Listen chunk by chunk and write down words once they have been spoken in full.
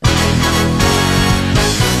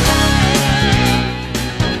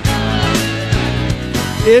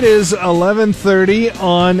It is 11:30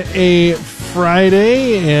 on a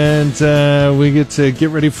Friday, and we get to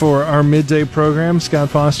get ready for our midday program.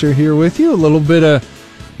 Scott Foster here with you. A little bit of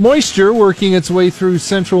moisture working its way through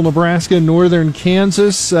central Nebraska, northern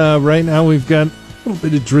Kansas. Right now we've got a little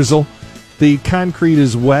bit of drizzle. The concrete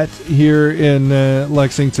is wet here in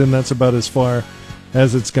Lexington. That's about as far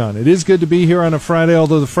as it's gone. It is good to be here on a Friday,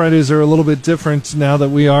 although the Fridays are a little bit different now that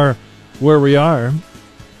we are where we are.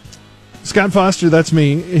 Scott Foster, that's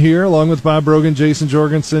me here, along with Bob Brogan, Jason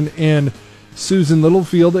Jorgensen, and Susan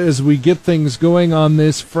Littlefield, as we get things going on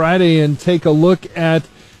this Friday and take a look at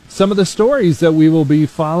some of the stories that we will be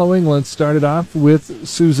following. Let's start it off with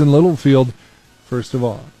Susan Littlefield, first of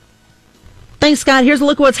all. Thanks, Scott. Here's a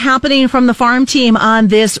look at what's happening from the farm team on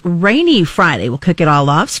this rainy Friday. We'll kick it all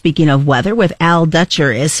off, speaking of weather, with Al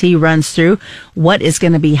Dutcher as he runs through what is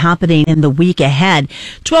going to be happening in the week ahead.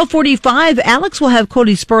 12:45, Alex will have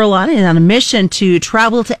Cody Spurl on a mission to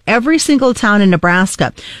travel to every single town in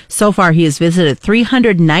Nebraska. So far, he has visited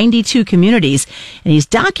 392 communities, and he's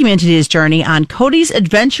documented his journey on Cody's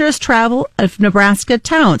Adventurous Travel of Nebraska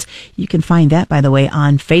Towns. You can find that, by the way,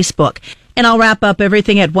 on Facebook. And I'll wrap up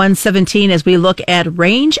everything at 1:17 as we look at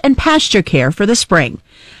range and pasture care for the spring.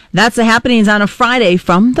 That's the happenings on a Friday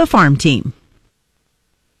from the farm team.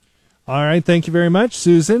 All right, thank you very much,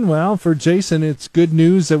 Susan. Well, for Jason, it's good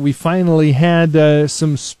news that we finally had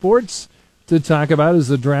some sports to talk about as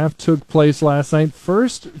the draft took place last night.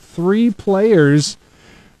 First three players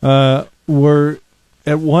were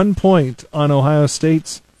at one point on Ohio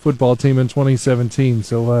State's football team in 2017,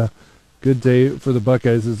 so good day for the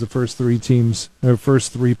Buckeyes as the first three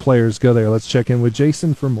players go there. Let's check in with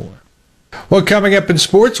Jason for more. Well, coming up in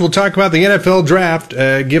sports, we'll talk about the NFL draft.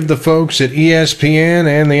 Give the folks at ESPN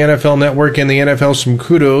and the NFL Network and the NFL some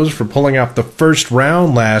kudos for pulling off the first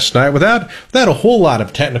round last night without a whole lot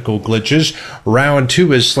of technical glitches. Round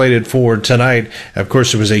 2 is slated for tonight. Of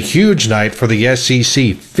course, it was a huge night for the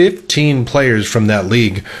SEC. 15 players from that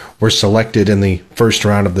league were selected in the first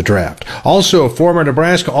round of the draft. Also, former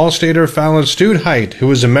Nebraska All-Stater Fallon Stutheit, who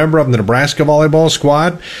was a member of the Nebraska volleyball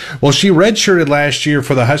squad. Well, she redshirted last year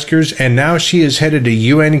for the Huskers, and now she is headed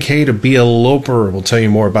to UNK to be a Loper. We'll tell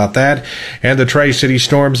you more about that. And the Tri-City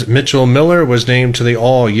Storm's Mitchell Miller was named to the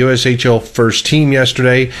All-USHL first team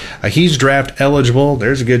yesterday. He's draft eligible.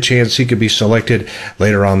 There's a good chance he could be selected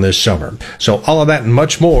later on this summer. So all of that and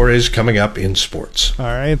much more is coming up in sports. All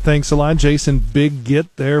right, thanks a lot, Jason. Big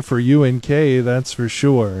get there for UNK, that's for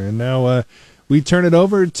sure. And now we turn it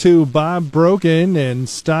over to Bob Brogan and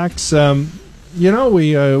stocks. We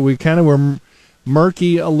kind of were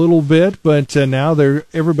murky a little bit, but now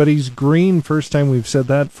everybody's green. First time we've said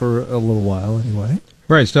that for a little while anyway.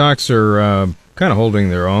 Right, stocks are kind of holding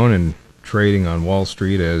their own and trading on Wall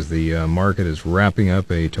Street as the market is wrapping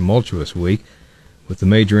up a tumultuous week, with the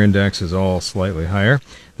major indexes all slightly higher.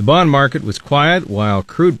 The bond market was quiet while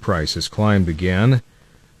crude prices climbed again.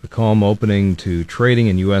 The calm opening to trading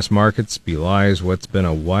in U.S. markets belies what's been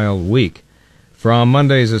a wild week. From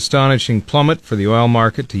Monday's astonishing plummet for the oil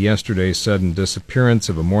market to yesterday's sudden disappearance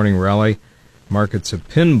of a morning rally, markets have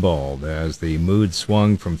pinballed as the mood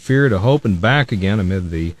swung from fear to hope and back again amid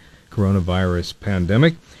the coronavirus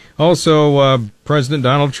pandemic. Also, President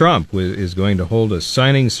Donald Trump is going to hold a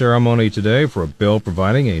signing ceremony today for a bill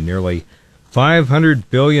providing a nearly $500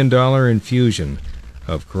 billion infusion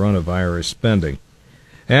of coronavirus spending.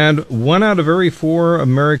 And 1 out of every 4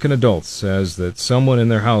 American adults says that someone in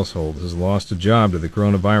their household has lost a job to the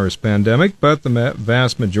coronavirus pandemic, but the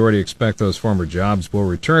vast majority expect those former jobs will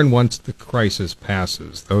return once the crisis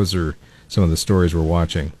passes. Those are some of the stories we're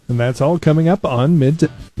watching. And that's all coming up on Midday.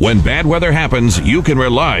 When bad weather happens, you can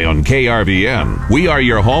rely on KRVN. We are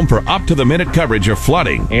your home for up-to-the-minute coverage of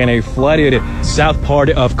flooding. And a flooded south part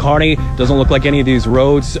of Kearney. Doesn't look like any of these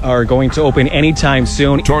roads are going to open anytime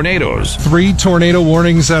soon. Tornadoes. 3 tornado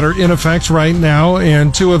warnings that are in effect right now,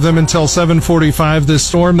 and 2 of them until 7:45. This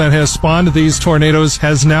storm that has spawned these tornadoes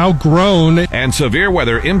has now grown. And severe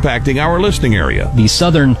weather impacting our listening area. The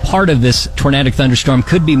southern part of this tornadic thunderstorm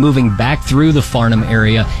could be moving back through the Farnham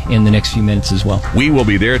area in the next few minutes as well. We will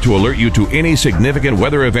be there to alert you to any significant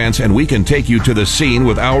weather events, and we can take you to the scene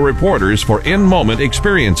with our reporters for in-moment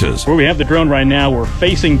experiences. Where we have the drone right now, we're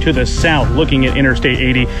facing to the south, looking at Interstate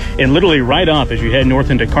 80, and literally right off as you head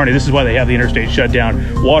north into Kearney. This is why they have the interstate shut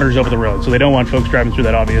down. Water's over the road, so they don't want folks driving through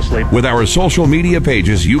that, obviously. With our social media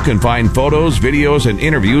pages, you can find photos, videos, and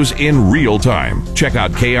interviews in real time. Check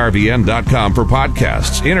out krvn.com for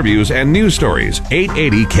podcasts, interviews, and news stories.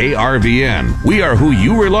 880 KRVN. We are who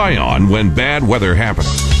you rely on when bad weather happens.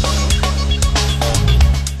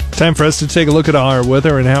 Time for us to take a look at our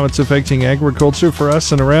weather and how it's affecting agriculture for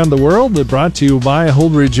us and around the world. Brought to you by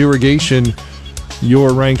Holdridge Irrigation,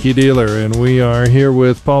 your Reinke dealer. And we are here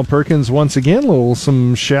with Paul Perkins once again.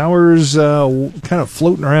 Some showers kind of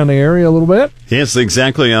floating around the area a little bit. Yes,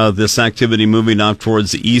 exactly. This activity moving out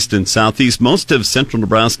towards the east and southeast. Most of central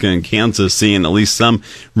Nebraska and Kansas seeing at least some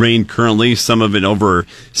rain currently, some of it over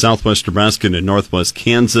southwest Nebraska and northwest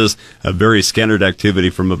Kansas. A very scattered activity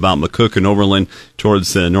from about McCook and Overland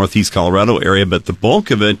towards the northeast Colorado area. But the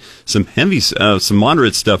bulk of it, some heavy, some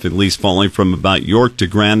moderate stuff at least falling from about York to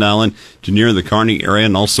Grand Island to near the Kearney area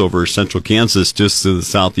and also over central Kansas just to the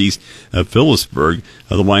southeast of Phillipsburg.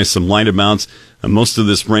 Otherwise, some light amounts. Most of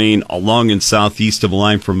this rain along and southeast of the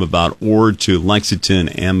line from about Ord to Lexington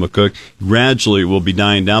and McCook gradually will be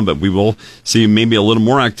dying down, but we will see maybe a little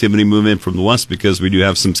more activity move in from the west because we do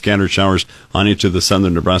have some scattered showers on into the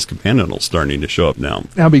southern Nebraska Panhandle starting to show up now.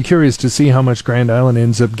 I'll be curious to see how much Grand Island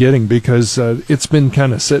ends up getting because it's been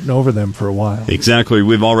kind of sitting over them for a while. Exactly.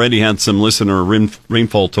 We've already had some listener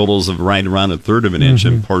rainfall totals of right around a third of an inch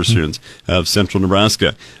in portions of central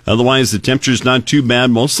Nebraska. Otherwise, the temperature's not too bad,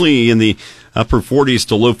 mostly in the upper 40s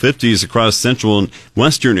to low 50s across central and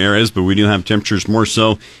western areas, but we do have temperatures more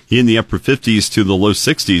so in the upper 50s to the low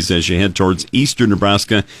 60s as you head towards eastern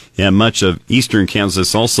Nebraska and much of eastern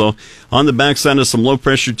Kansas also. On the backside of some low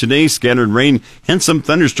pressure today, scattered rain and some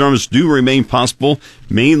thunderstorms do remain possible.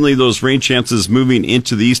 Mainly those rain chances moving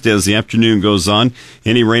into the east as the afternoon goes on.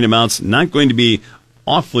 Any rain amounts not going to be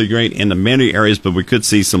awfully great in the many areas, but we could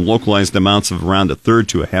see some localized amounts of around a third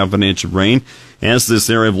to a half an inch of rain. As this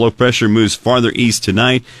area of low pressure moves farther east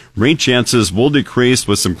tonight, rain chances will decrease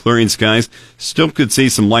with some clearing skies. Still could see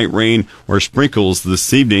some light rain or sprinkles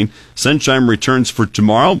this evening. Sunshine returns for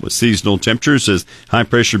tomorrow with seasonal temperatures as high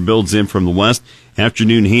pressure builds in from the west.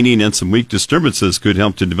 Afternoon heating and some weak disturbances could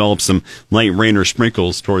help to develop some light rain or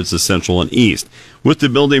sprinkles towards the central and east. With the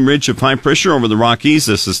building ridge of high pressure over the Rockies,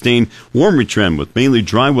 a sustained warmer trend with mainly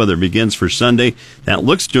dry weather begins for Sunday. That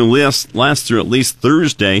looks to last through at least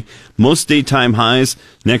Thursday. Most daytime highs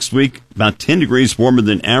next week about 10 degrees warmer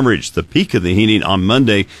than average. The peak of the heating on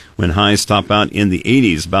Monday when highs top out in the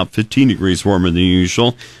 80s, about 15 degrees warmer than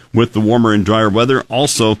usual. With the warmer and drier weather,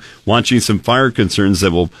 also watching some fire concerns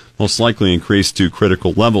that will most likely increase to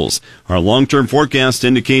critical levels. Our long-term forecast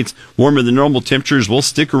indicates warmer than normal temperatures will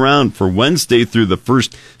stick around for Wednesday through the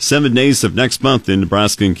first 7 days of next month in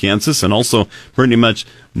Nebraska and Kansas, and also pretty much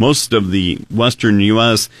most of the western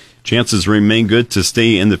U.S. Chances remain good to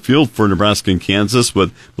stay in the field for Nebraska and Kansas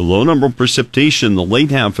with below normal precipitation the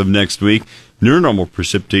late half of next week. Near normal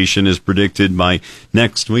precipitation is predicted by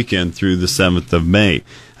next weekend through the 7th of May.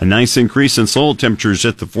 A nice increase in soil temperatures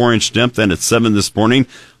at the 4-inch depth and at 7 this morning.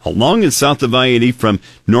 Along and south of I-80 from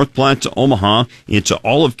North Platte to Omaha into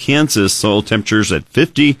all of Kansas, soil temperatures at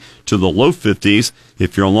 50 to the low 50s.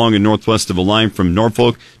 If you're along and northwest of a line from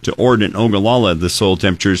Norfolk to Ord and Ogallala, the soil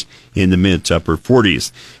temperatures in the mid to upper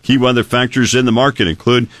 40s. Key weather factors in the market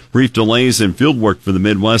include brief delays in field work for the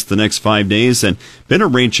Midwest the next 5 days and better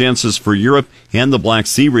rain chances for Europe and the Black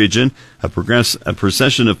Sea region. A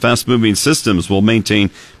procession of fast-moving systems will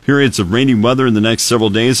maintain periods of rainy weather in the next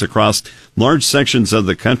several days across large sections of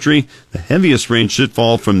the country. The heaviest rain should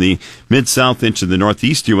fall from the mid-south into the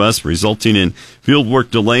northeast U.S., resulting in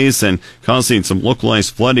fieldwork delays and causing some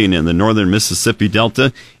localized flooding in the northern Mississippi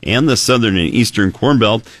Delta and the southern and eastern Corn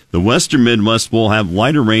Belt. The western Midwest will have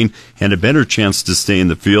lighter rain and a better chance to stay in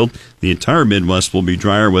the field. The entire Midwest will be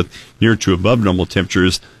drier with near to above normal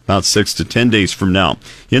temperatures about 6 to 10 days from now.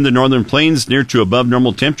 In the northern plains, near to above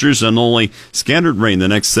normal temperatures and only scattered rain the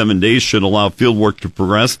next 7 days should allow field work to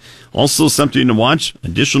progress. Also something to watch,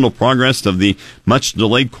 additional progress of the much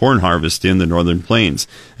delayed corn harvest in the northern plains.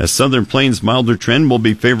 A southern plains milder trend will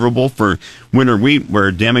be favorable for winter wheat,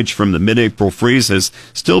 where damage from the mid-April freeze is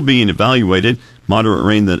still being evaluated. Moderate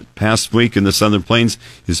rain the past week in the southern plains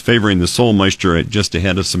is favoring the soil moisture just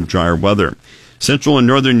ahead of some drier weather. Central and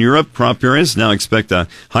northern Europe crop areas now expect a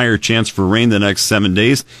higher chance for rain the next 7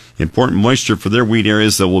 days. Important moisture for their wheat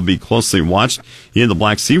areas that will be closely watched. In the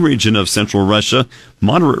Black Sea region of central Russia,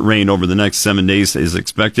 moderate rain over the next 7 days is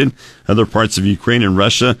expected. Other parts of Ukraine and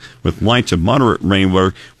Russia with light to moderate rain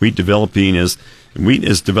where wheat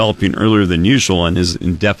is developing earlier than usual and is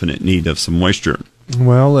in definite need of some moisture.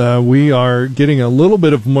 Well, we are getting a little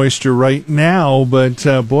bit of moisture right now, but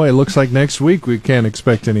boy, it looks like next week we can't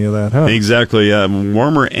expect any of that, huh? Exactly.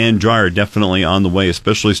 Warmer and drier definitely on the way,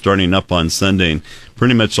 especially starting up on Sunday and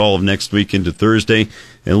pretty much all of next week into Thursday.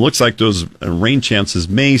 It looks like those rain chances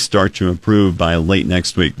may start to improve by late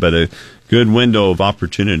next week, but good window of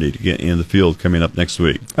opportunity to get in the field coming up next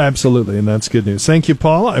week. Absolutely, and that's good news. Thank you,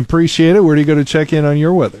 Paul. I appreciate it. Where do you go to check in on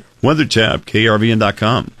your weather? Weather tab,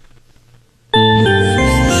 krvn.com.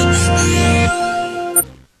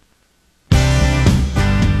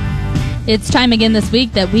 It's time again this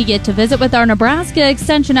week that we get to visit with our Nebraska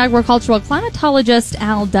Extension agricultural climatologist,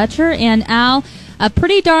 Al Dutcher. And Al, a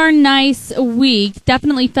pretty darn nice week.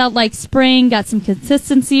 Definitely felt like spring, got some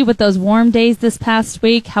consistency with those warm days this past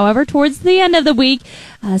week. However, towards the end of the week,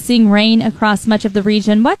 seeing rain across much of the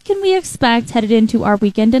region. What can we expect headed into our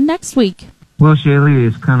weekend and next week? Well, Shaylee,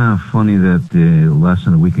 it's kind of funny that less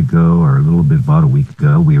than a week ago, or a little bit about a week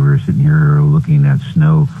ago, we were sitting here looking at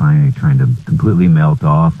snow finally trying to completely melt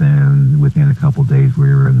off, and within a couple of days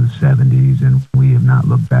we were in the 70s, and we have not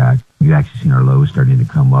looked back. We've actually seen our lows starting to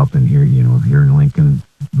come up, and here in Lincoln,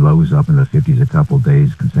 lows up in the 50s a couple of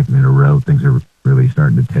days consecutive in a row. Things are really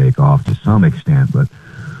starting to take off to some extent, but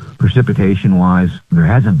precipitation-wise, there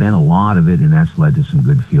hasn't been a lot of it, and that's led to some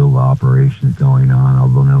good field operations going on,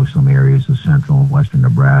 although I know some areas of central and western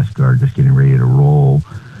Nebraska are just getting ready to roll.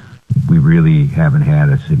 We really haven't had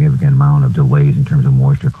a significant amount of delays in terms of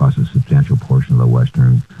moisture across a substantial portion of the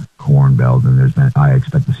western corn belt, and I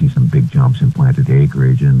expect to see some big jumps in planted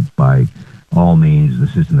acreage, and by all means, the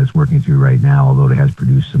system that's working through right now, although it has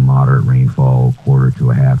produced some moderate rainfall, quarter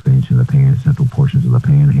to a half inch in the central portions of the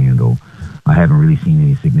panhandle, I haven't really seen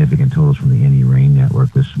any significant totals from the NE Rain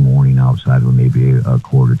Network this morning outside of maybe a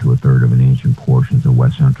quarter to a third of an inch in portions of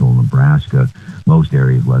west central Nebraska. Most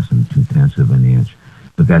areas less than 0.2 of an inch.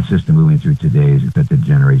 But that system moving through today is expected to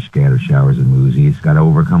generate scattered showers and moosey. It's got to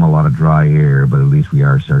overcome a lot of dry air, but at least we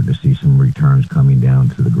are starting to see some returns coming down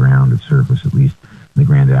to the ground at surface, at least in the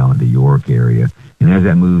Grand Island to York area. And as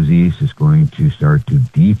that moves east, it's going to start to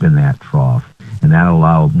deepen that trough, and that'll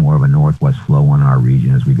allow more of a northwest flow in our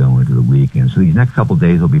region as we go into the weekend. So these next couple of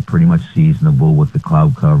days will be pretty much seasonable with the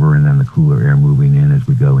cloud cover and then the cooler air moving in as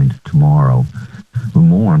we go into tomorrow. But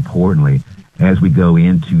more importantly, as we go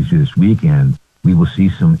into this weekend, we will see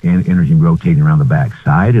some energy rotating around the back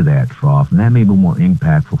side of that trough, and that may be more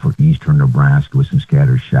impactful for eastern Nebraska with some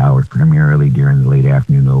scattered showers, primarily during the late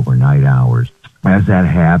afternoon, overnight hours. As that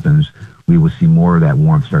happens, we will see more of that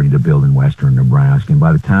warmth starting to build in western Nebraska. And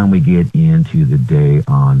by the time we get into the day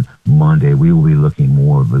on Monday, we will be looking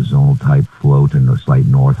more of a zonal type flow to a slight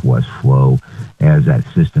northwest flow as that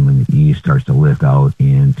system in the east starts to lift out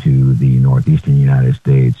into the northeastern United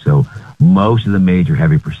States. So most of the major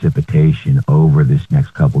heavy precipitation over this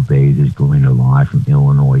next couple of days is going to lie from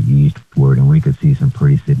Illinois eastward, and we could see some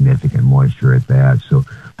pretty significant moisture at that. So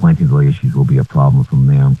planting delay issues will be a problem from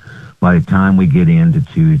them. By the time we get into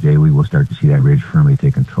Tuesday, we will start to see that ridge firmly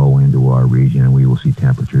take control into our region, and we will see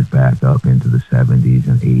temperatures back up into the 70s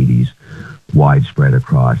and 80s widespread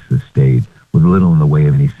across the state with little in the way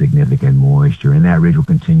of any significant moisture. And that ridge will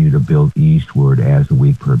continue to build eastward as the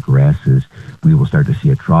week progresses. We will start to see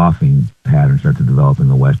a troughing pattern start to develop in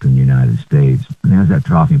the western United States. And as that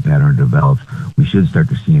troughing pattern develops, we should start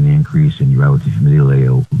to see an increase in relative humidity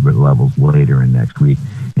levels later in next week.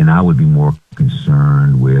 And I would be more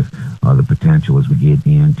concerned with the potential as we get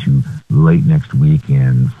into late next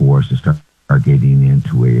weekend for us to start getting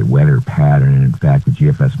into a wetter pattern. And in fact, the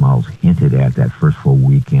GFS models hinted at that first full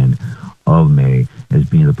weekend of May as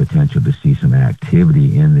being the potential to see some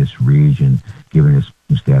activity in this region, giving us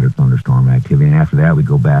some scattered thunderstorm activity. And after that, we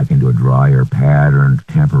go back into a drier pattern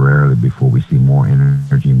temporarily before we see more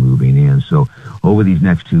energy moving in. So over these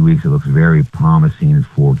next 2 weeks, it looks very promising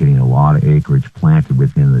for getting a lot of acreage planted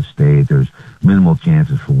within the state. There's minimal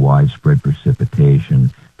chances for widespread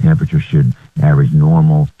precipitation. Temperatures should average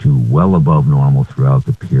normal to well above normal throughout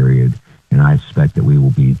the period. And I expect that we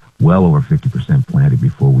will be well over 50% planted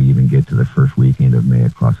before we even get to the first weekend of May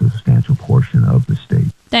across a substantial portion of the state.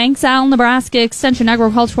 Thanks, Al. Nebraska Extension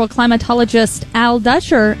agricultural climatologist Al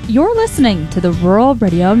Dutcher. You're listening to the Rural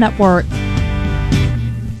Radio Network.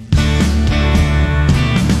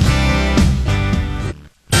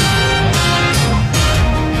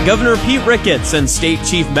 Governor Pete Ricketts and State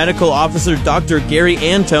Chief Medical Officer Dr. Gary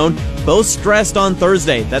Antone both stressed on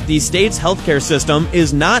Thursday that the state's healthcare system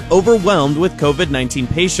is not overwhelmed with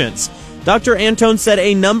COVID-19 patients. Dr. Antone said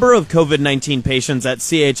a number of COVID-19 patients at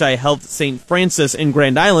CHI Health St. Francis in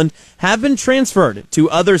Grand Island have been transferred to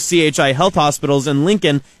other CHI Health hospitals in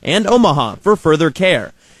Lincoln and Omaha for further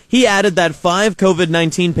care. He added that 5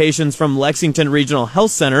 COVID-19 patients from Lexington Regional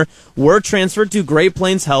Health Center were transferred to Great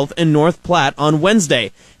Plains Health in North Platte on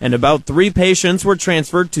Wednesday, and about 3 patients were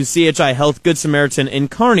transferred to CHI Health Good Samaritan in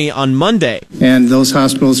Kearney on Monday. And those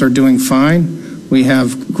hospitals are doing fine. We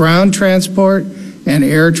have ground transport and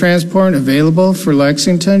air transport available for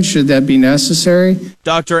Lexington should that be necessary.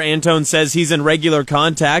 Dr. Antone says he's in regular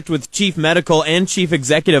contact with chief medical and chief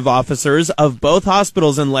executive officers of both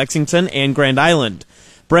hospitals in Lexington and Grand Island.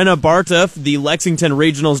 Brenna Bartoff, the Lexington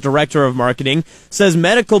Regional's Director of Marketing, says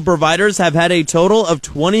medical providers have had a total of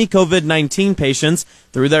 20 COVID-19 patients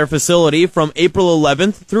through their facility from April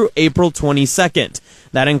 11th through April 22nd.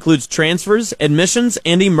 That includes transfers, admissions,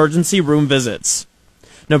 and emergency room visits.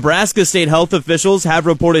 Nebraska state health officials have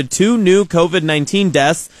reported 2 new COVID-19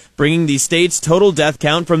 deaths, bringing the state's total death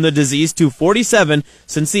count from the disease to 47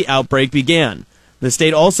 since the outbreak began. The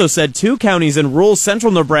state also said 2 counties in rural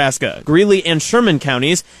central Nebraska, Greeley and Sherman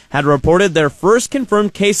counties, had reported their first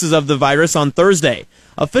confirmed cases of the virus on Thursday.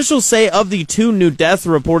 Officials say of the 2 new deaths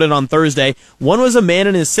reported on Thursday, one was a man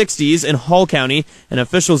in his 60s in Hall County, and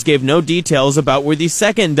officials gave no details about where the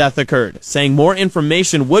second death occurred, saying more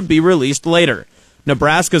information would be released later.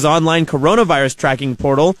 Nebraska's online coronavirus tracking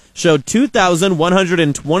portal showed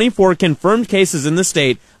 2,124 confirmed cases in the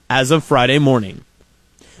state as of Friday morning.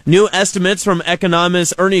 New estimates from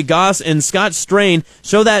economists Ernie Goss and Scott Strain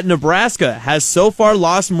show that Nebraska has so far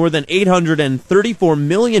lost more than $834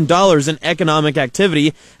 million in economic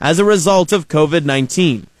activity as a result of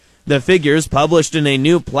COVID-19. The figures, published in a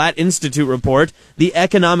new Platt Institute report, The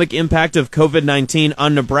Economic Impact of COVID-19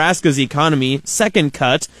 on Nebraska's Economy, Second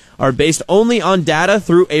Cut, are based only on data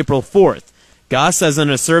through April 4th. Goss says in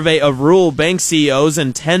a survey of rural bank CEOs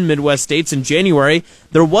in 10 Midwest states in January,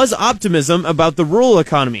 there was optimism about the rural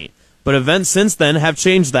economy, but events since then have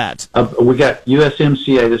changed that. We got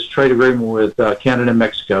USMCA, this trade agreement with Canada and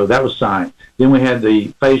Mexico, that was signed. Then we had the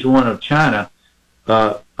phase 1 of China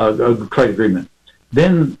trade agreement.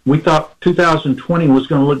 Then we thought 2020 was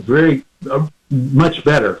going to look very much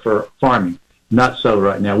better for farming. Not so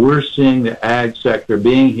right now. We're seeing the ag sector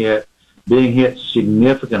being hit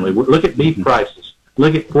significantly. Look at beef prices.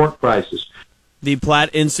 Look at pork prices. The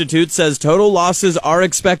Platt Institute says total losses are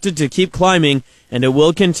expected to keep climbing, and it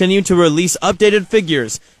will continue to release updated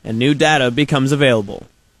figures and new data becomes available.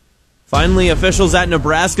 Finally, officials at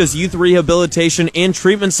Nebraska's Youth Rehabilitation and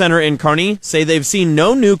Treatment Center in Kearney say they've seen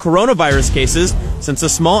no new coronavirus cases since a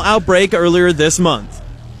small outbreak earlier this month.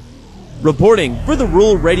 Reporting for the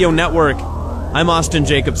Rural Radio Network, I'm Austin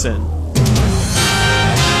Jacobson.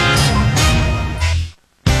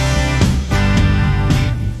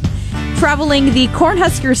 Traveling the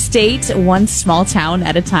Cornhusker State, one small town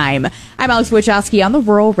at a time. I'm Alex Wachowski on the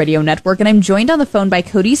Rural Radio Network, and I'm joined on the phone by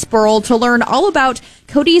Cody Spurl to learn all about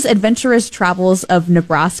Cody's adventurous travels of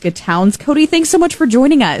Nebraska towns. Cody, thanks so much for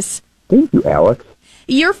joining us. Thank you, Alex.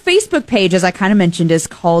 Your Facebook page, as I kind of mentioned, is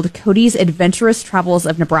called Cody's Adventurous Travels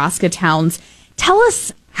of Nebraska Towns. Tell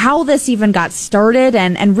us how this even got started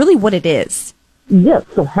and really what it is. Yes,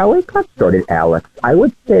 so how it got started, Alex, I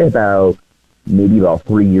would say maybe about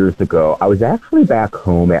 3 years ago, I was actually back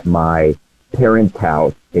home at my parents'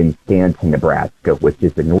 house in Stanton, Nebraska, which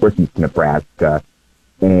is in northeast Nebraska.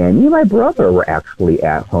 And me and my brother were actually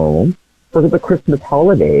at home for the Christmas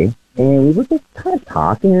holiday, and we were just kind of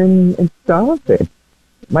talking and stuff. And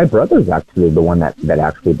my brother's actually the one that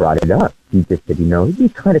actually brought it up. He just said, it'd be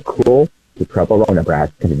kind of cool to travel around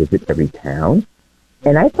Nebraska and visit every town.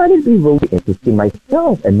 And I thought it'd be really interesting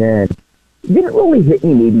myself. And then it didn't really hit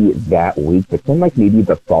me maybe that week, but then maybe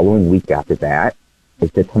the following week after that, I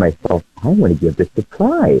said to myself, I want to give this a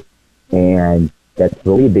try. And that's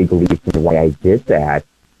really a big reason why I did that.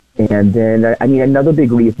 And then, another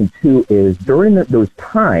big reason, too, is during those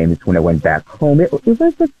times when I went back home, it was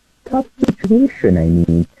a tough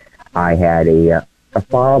situation. I had a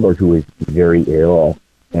father who was very ill,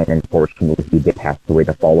 and unfortunately, he did pass away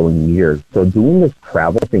the following year. So doing this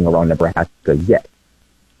travel thing around Nebraska, yes,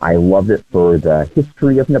 I loved it for the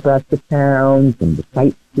history of Nebraska towns and the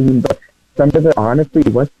sightseeing, but some of it, honestly,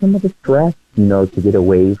 was some of the stress, to get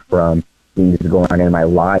away from things going on in my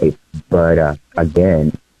life. But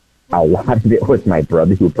again, a lot of it was my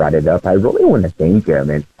brother who brought it up. I really want to thank him,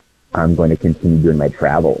 and I'm going to continue doing my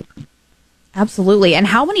travels. Absolutely. And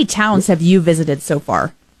how many towns have you visited so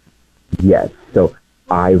far? Yes. So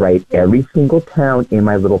I write every single town in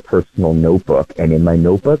my little personal notebook. And in my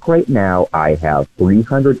notebook right now, I have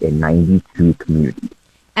 392 communities.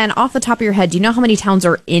 And off the top of your head, do you know how many towns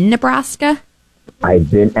are in Nebraska?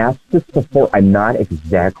 I've been asked this before. I'm not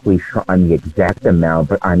exactly sure on the exact amount,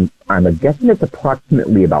 but I'm guessing it's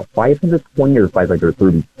approximately about 520 or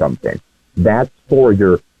 530 something. That's for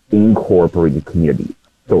your incorporated communities.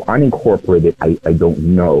 So unincorporated, I don't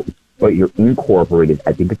know. But your incorporated,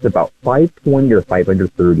 I think it's about 520 or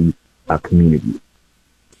 530 communities.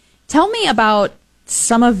 Tell me about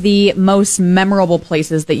some of the most memorable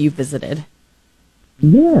places that you visited.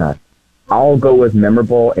 Yeah. I'll go with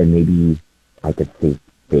memorable and maybe I could say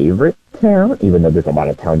favorite town, even though there's a lot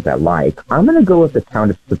of towns I like. I'm going to go with the town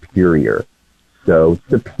of Superior. So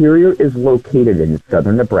Superior is located in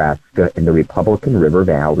southern Nebraska in the Republican River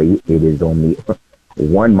Valley. It is only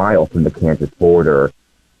 1 mile from the Kansas border.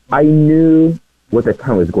 I knew what the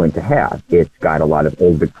town was going to have. It's got a lot of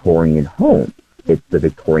old Victorian homes. It's the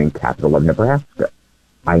Victorian capital of Nebraska.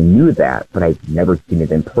 I knew that, but I've never seen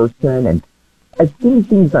it in person, and I've seen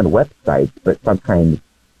things on websites, but sometimes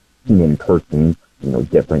seen it in person,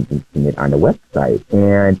 different than seeing it on a website.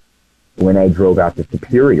 And when I drove out to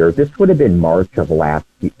Superior, this would have been March of last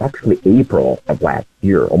year, actually April of last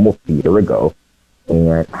year, almost a year ago,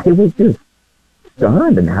 and I was just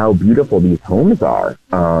stunned on how beautiful these homes are.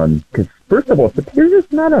 Because first of all,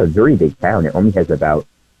 Superior's not a very big town. It only has about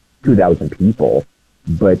 2,000 people,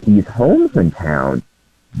 but these homes in town,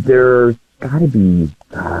 there's got to be,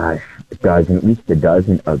 at least a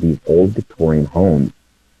dozen of these old Victorian homes,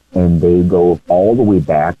 and they go all the way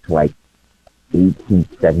back to like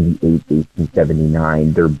 1878,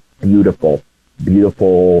 1879. They're beautiful,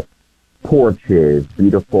 beautiful porches,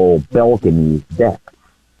 beautiful balconies, decks.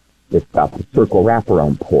 It's got the circle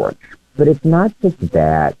wraparound porch. But it's not just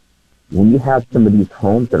that. When you have some of these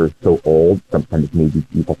homes that are so old, sometimes maybe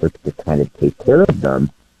people forget to kind of take care of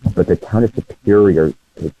them. But the town of Superior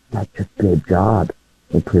did such a good job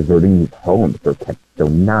in preserving these homes. They're kept so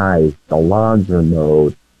nice. The lawns are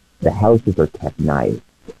mowed. The houses are kept nice.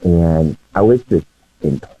 And I was just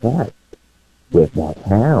impressed with that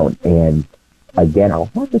town. And again, I'll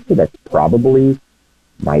have to say that's probably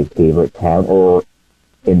my favorite town, or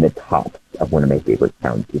in the top of one of my favorite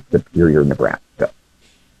towns, is Superior, Nebraska.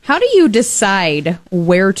 How do you decide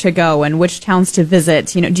where to go and which towns to visit?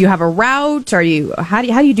 Do you have a route? How do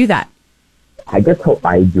you do that? I guess how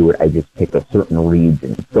I do it, I just pick a certain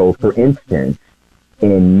region. So, for instance,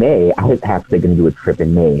 in May, I was actually going to do a trip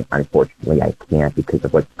in May. Unfortunately, I can't because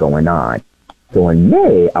of what's going on. So in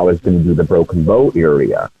May, I was going to do the Broken Bow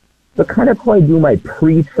area. So kind of how I do my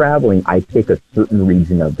pre-traveling, I pick a certain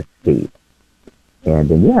region of the state. And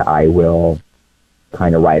then, I will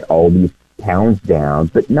kind of write all these towns down,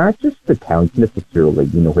 but not just the towns necessarily,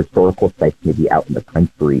 historical sites maybe out in the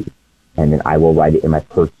country. And then I will write it in my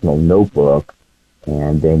personal notebook.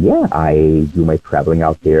 And then, I do my traveling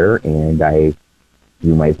out there, and I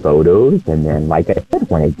do my photos. And then, like I said,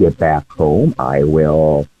 when I get back home, I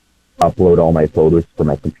will upload all my photos from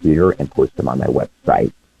my computer and post them on my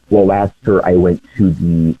website. Well, last year I went to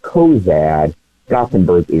the Cozad,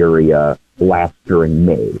 Gothenburg area last year in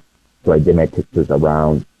May. So I did my pictures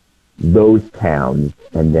around those towns.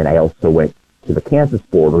 And then I also went to the Kansas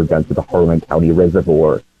border, down to the Harlan County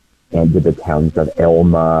Reservoir, and did the towns of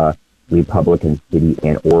Elma, Republican City,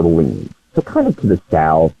 and Orleans. So kind of to the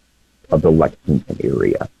south of the Lexington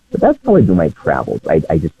area. But that's how I do my travels.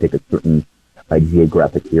 I just pick a certain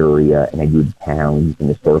geographic area, and I do the towns and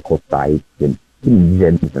historical sites and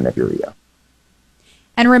gems in that area.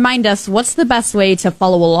 And remind us, what's the best way to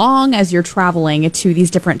follow along as you're traveling to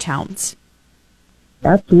these different towns?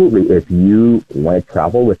 Absolutely. If you want to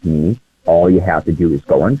travel with me, all you have to do is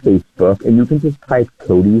go on Facebook, and you can just type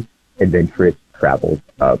Cody's Adventurous Travels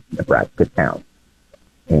of Nebraska Town.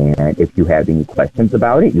 And if you have any questions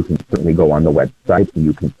about it, you can certainly go on the website, and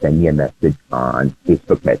you can send me a message on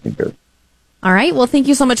Facebook Messenger. All right. Well, thank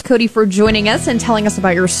you so much, Cody, for joining us and telling us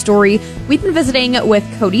about your story. We've been visiting with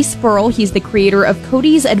Cody Spurl. He's the creator of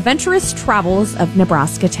Cody's Adventurous Travels of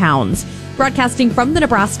Nebraska Towns. Broadcasting from the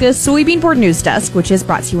Nebraska Soybean Board News Desk, which is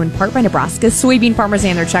brought to you in part by Nebraska soybean farmers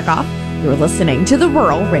and their checkoff. You're listening to the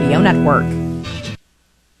Rural Radio Network.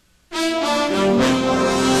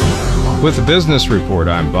 With the Business Report,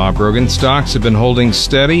 I'm Bob Brogan. Stocks have been holding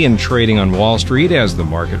steady and trading on Wall Street as the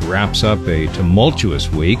market wraps up a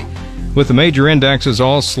tumultuous week, with the major indexes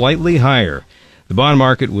all slightly higher. The bond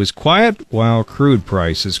market was quiet while crude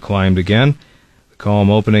prices climbed again. The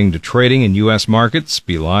calm opening to trading in U.S. markets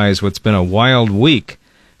belies what's been a wild week.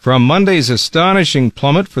 From Monday's astonishing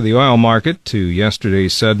plummet for the oil market to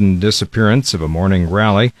yesterday's sudden disappearance of a morning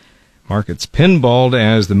rally, markets pinballed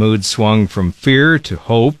as the mood swung from fear to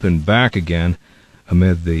hope and back again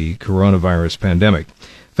amid the coronavirus pandemic.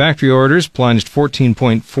 Factory orders plunged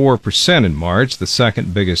 14.4% in March, the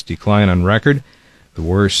second biggest decline on record. The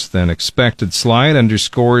worse-than-expected slide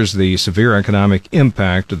underscores the severe economic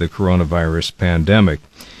impact of the coronavirus pandemic.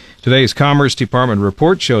 Today's Commerce Department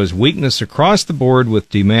report shows weakness across the board, with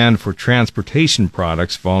demand for transportation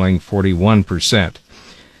products falling 41%.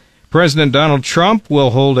 President Donald Trump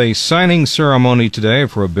will hold a signing ceremony today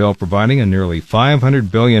for a bill providing a nearly $500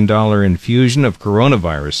 billion infusion of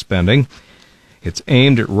coronavirus spending. It's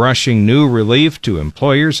aimed at rushing new relief to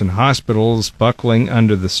employers and hospitals buckling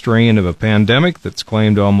under the strain of a pandemic that's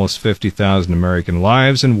claimed almost 50,000 American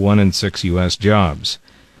lives and 1 in 6 U.S. jobs.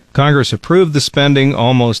 Congress approved the spending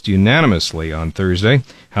almost unanimously on Thursday.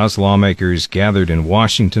 House lawmakers gathered in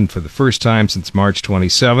Washington for the first time since March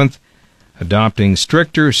 27th, adopting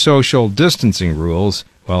stricter social distancing rules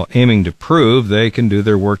while aiming to prove they can do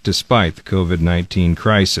their work despite the COVID-19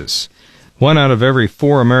 crisis. 1 out of every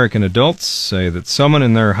 4 American adults say that someone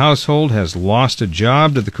in their household has lost a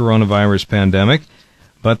job to the coronavirus pandemic,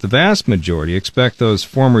 but the vast majority expect those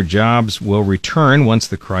former jobs will return once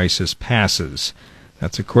the crisis passes.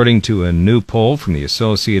 That's according to a new poll from the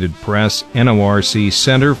Associated Press NORC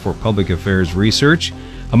Center for Public Affairs Research.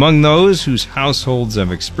 Among those whose households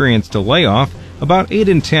have experienced a layoff, about 8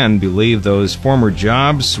 in 10 believe those former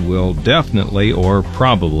jobs will definitely or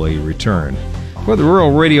probably return. For the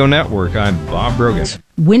Rural Radio Network, I'm Bob Brogan.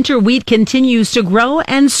 Winter wheat continues to grow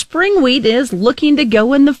and spring wheat is looking to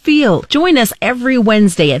go in the field. Join us every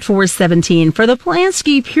Wednesday at 4:17 for the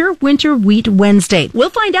Plansky Pure Winter Wheat Wednesday. We'll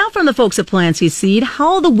find out from the folks at Plansky Seed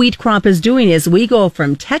how the wheat crop is doing as we go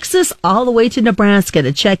from Texas all the way to Nebraska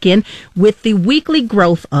to check in with the weekly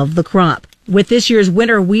growth of the crop. With this year's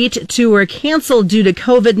winter wheat tour canceled due to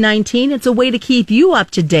COVID-19, it's a way to keep you up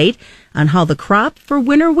to date on how the crop for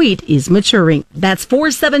winter wheat is maturing. That's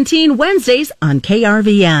 4:17 Wednesdays on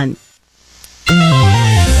KRVN.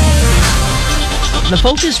 The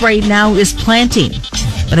focus right now is planting.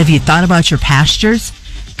 But have you thought about your pastures?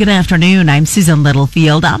 Good afternoon. I'm Susan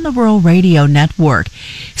Littlefield on the Rural Radio Network.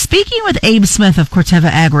 Speaking with Abe Smith of Corteva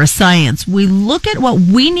Agriscience, we look at what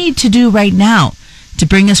we need to do right now to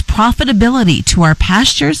bring us profitability to our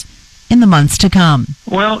pastures in the months to come.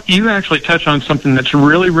 Well, you actually touch on something that's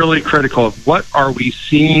really, really critical of what are we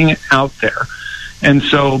seeing out there. And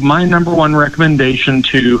so my number one recommendation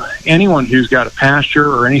to anyone who's got a pasture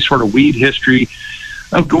or any sort of weed history,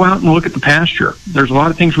 go out and look at the pasture. There's a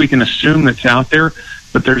lot of things we can assume that's out there,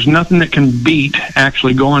 but there's nothing that can beat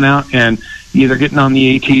actually going out and either getting on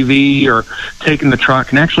the ATV or taking the truck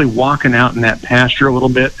and actually walking out in that pasture a little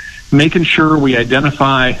bit, making sure we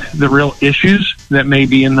identify the real issues that may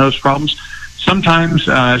be in those problems. Sometimes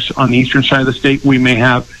on the eastern side of the state, we may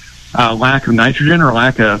have lack of nitrogen or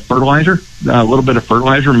lack of fertilizer. A little bit of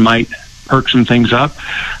fertilizer might perk some things up.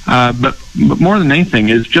 But more than anything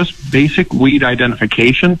is just basic weed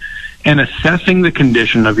identification and assessing the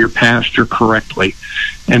condition of your pasture correctly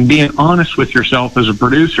and being honest with yourself as a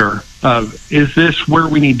producer of, is this where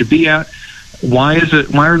we need to be at? Why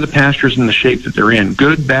are the pastures in the shape that they're in,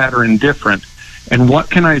 good, bad, or indifferent? And what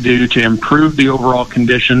can I do to improve the overall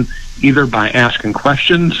condition, either by asking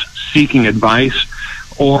questions, seeking advice,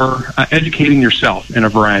 or educating yourself in a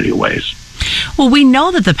variety of ways? Well, we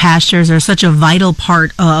know that the pastures are such a vital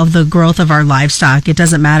part of the growth of our livestock. It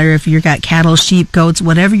doesn't matter if you've got cattle, sheep, goats,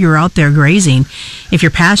 whatever you're out there grazing. If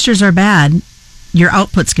your pastures are bad, your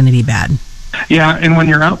output's going to be bad. Yeah, and when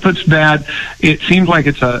your output's bad, it seems like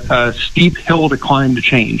it's a steep hill to climb to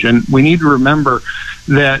change. And we need to remember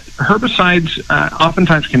that herbicides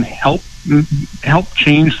oftentimes can help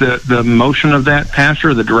change the motion of that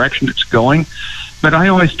pasture, the direction it's going. But I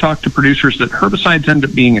always talk to producers that herbicides end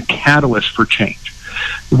up being a catalyst for change.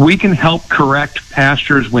 We can help correct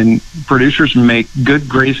pastures when producers make good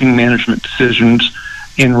grazing management decisions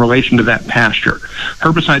in relation to that pasture.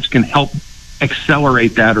 Herbicides can help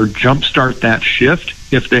accelerate that or jumpstart that shift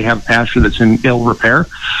if they have pasture that's in ill repair,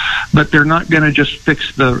 but they're not going to just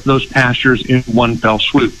fix those pastures in one fell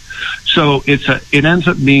swoop. So it ends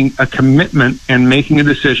up being a commitment and making a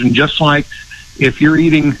decision, just like if you're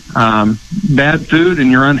eating bad food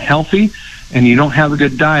and you're unhealthy and you don't have a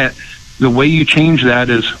good diet, the way you change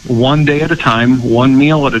that is one day at a time, one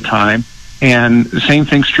meal at a time, and the same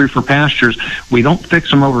thing's true for pastures. We don't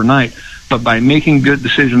fix them overnight, but by making good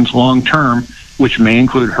decisions long term, which may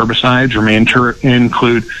include herbicides or may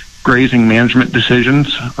include grazing management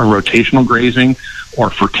decisions or rotational grazing or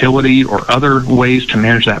fertility or other ways to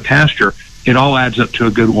manage that pasture, it all adds up to a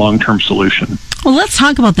good long-term solution. Well, let's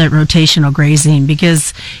talk about that rotational grazing,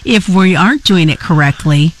 because if we aren't doing it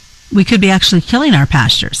correctly, we could be actually killing our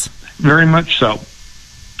pastures. Very much so.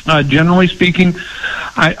 Generally speaking,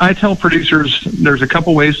 I tell producers there's a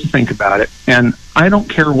couple ways to think about it, and I don't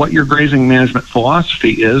care what your grazing management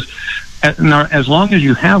philosophy is, as long as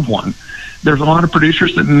you have one. There's a lot of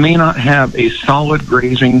producers that may not have a solid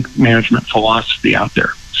grazing management philosophy out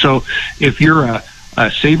there. So if you're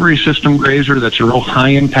a savory system grazer that's a real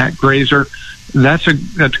high-impact grazer, that's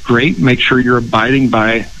great. Make sure you're abiding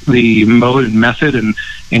by the mode and method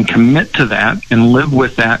and commit to that and live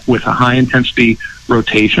with that with a high-intensity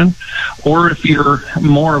rotation, or if you're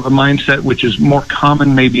more of a mindset, which is more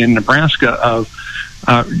common maybe in Nebraska, of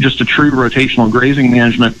just a true rotational grazing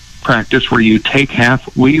management practice where you take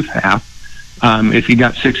half, leave half. If you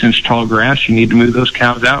got 6-inch tall grass, you need to move those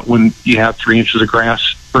cows out when you have 3 inches of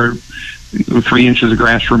grass or 3 inches of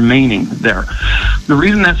grass remaining there. The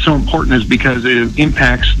reason that's so important is because it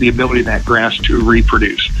impacts the ability of that grass to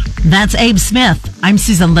reproduce. That's Abe Smith. I'm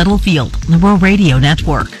Susan Littlefield, the Rural Radio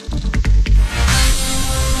Network.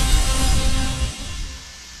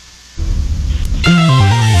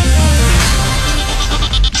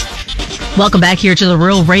 Welcome back here to the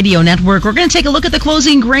Rural Radio Network. We're going to take a look at the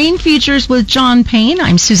closing grain futures with John Payne.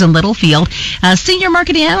 I'm Susan Littlefield. Senior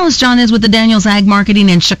marketing analyst John is with the Daniels Ag Marketing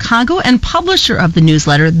in Chicago and publisher of the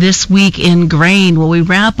newsletter This Week in Grain. Will we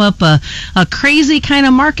wrap up a crazy kind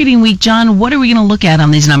of marketing week, John? What are we going to look at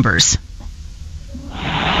on these numbers?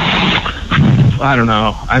 I don't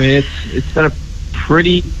know. I mean, it's been a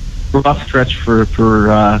pretty rough stretch for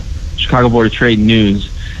Chicago Board of Trade news.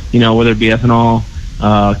 You know, whether it be ethanol,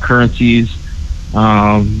 currencies,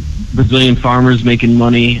 Brazilian farmers making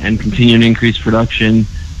money and continuing to increase production.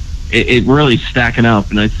 It really stacking up,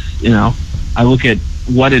 and it's, you know, I look at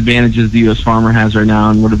what advantages the U.S. farmer has right now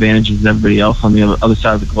and what advantages everybody else on the other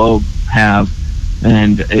side of the globe have,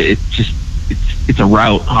 and it's a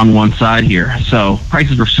rout on one side here. So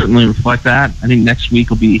prices will certainly reflect that. I think next week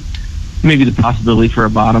will be maybe the possibility for a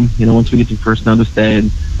bottom. You know, once we get to first notice day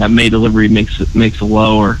and that May delivery makes a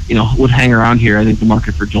low, or, you know, would hang around here. I think the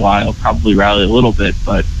market for July will probably rally a little bit,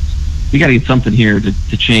 but we got to get something here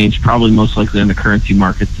to change, probably most likely in the currency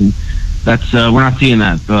markets, and that's we're not seeing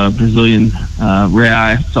that. The Brazilian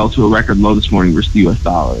real fell to a record low this morning versus the U.S.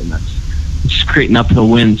 dollar, and that's just creating uphill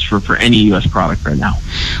wins for any U.S. product right now.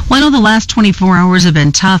 Well, I know the last 24 hours have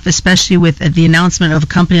been tough, especially with the announcement of a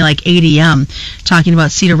company like ADM talking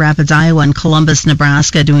about Cedar Rapids, Iowa, and Columbus,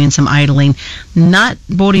 Nebraska doing some idling, not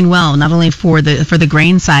boding well, not only for the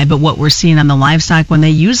grain side, but what we're seeing on the livestock when they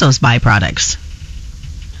use those byproducts.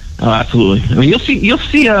 Absolutely. I mean, you'll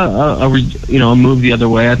see a move the other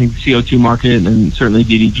way. I think the CO2 market and certainly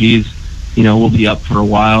DDGs, you know, will be up for a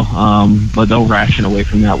while, but they'll ration away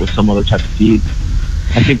from that with some other type of feed.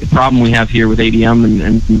 I think the problem we have here with ADM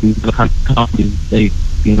and the companies,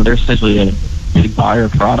 they're essentially a big buyer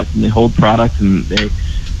of product, and they hold product, and they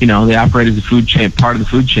operate as a food chain, part of the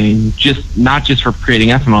food chain, not just for creating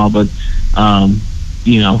ethanol, but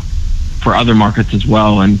for other markets as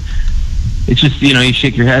well. And it's just, you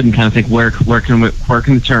shake your head and kind of think, where can it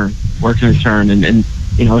turn? And it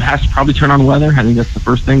has to probably turn on weather. I think that's the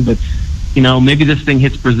first thing, but maybe this thing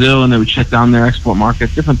hits Brazil and they would shut down their export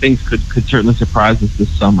markets. Different things could certainly surprise us this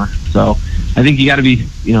summer. So I think you got to be,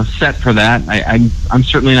 set for that. I'm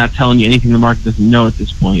certainly not telling you anything the market doesn't know at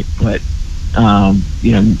this point, but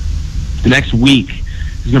the next week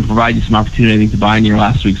is going to provide you some opportunity, I think, to buy in your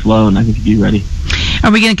last week's low, and I think you'd be ready.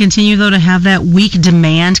 Are we going to continue, though, to have that weak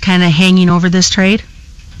demand kind of hanging over this trade?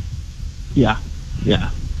 Yeah.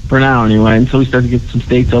 For now, anyway, until we start to get some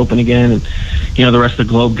states open again, and the rest of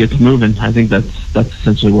the globe gets moving. I think that's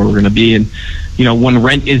essentially where we're going to be. And when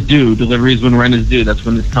rent is due, deliveries when rent is due, that's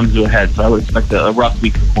when this comes to a head. So I would expect a rough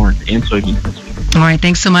week for corn and soybeans this week. All right,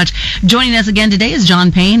 thanks so much. Joining us again today is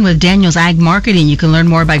John Payne with Daniels Ag Marketing. You can learn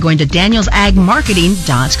more by going to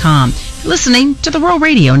danielsagmarketing.com. You're listening to the Rural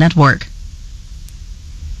Radio Network.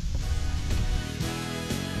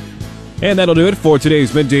 And that'll do it for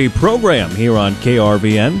today's midday program here on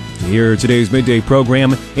KRVN. To hear today's midday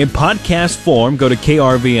program in podcast form, go to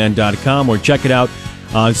krvn.com or check it out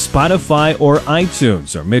on Spotify or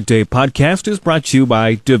iTunes. Our midday podcast is brought to you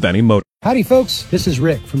by Deviney Motor. Howdy, folks. This is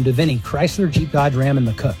Rick from Deviney Chrysler, Jeep, Dodge, Ram, and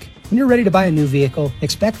McCook. When you're ready to buy a new vehicle,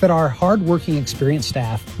 expect that our hard-working, experienced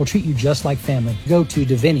staff will treat you just like family. Go to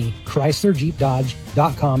Deviney Chrysler, Jeep,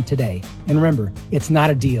 Dodge.com today. And remember, it's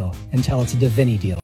not a deal until it's a Deviney deal.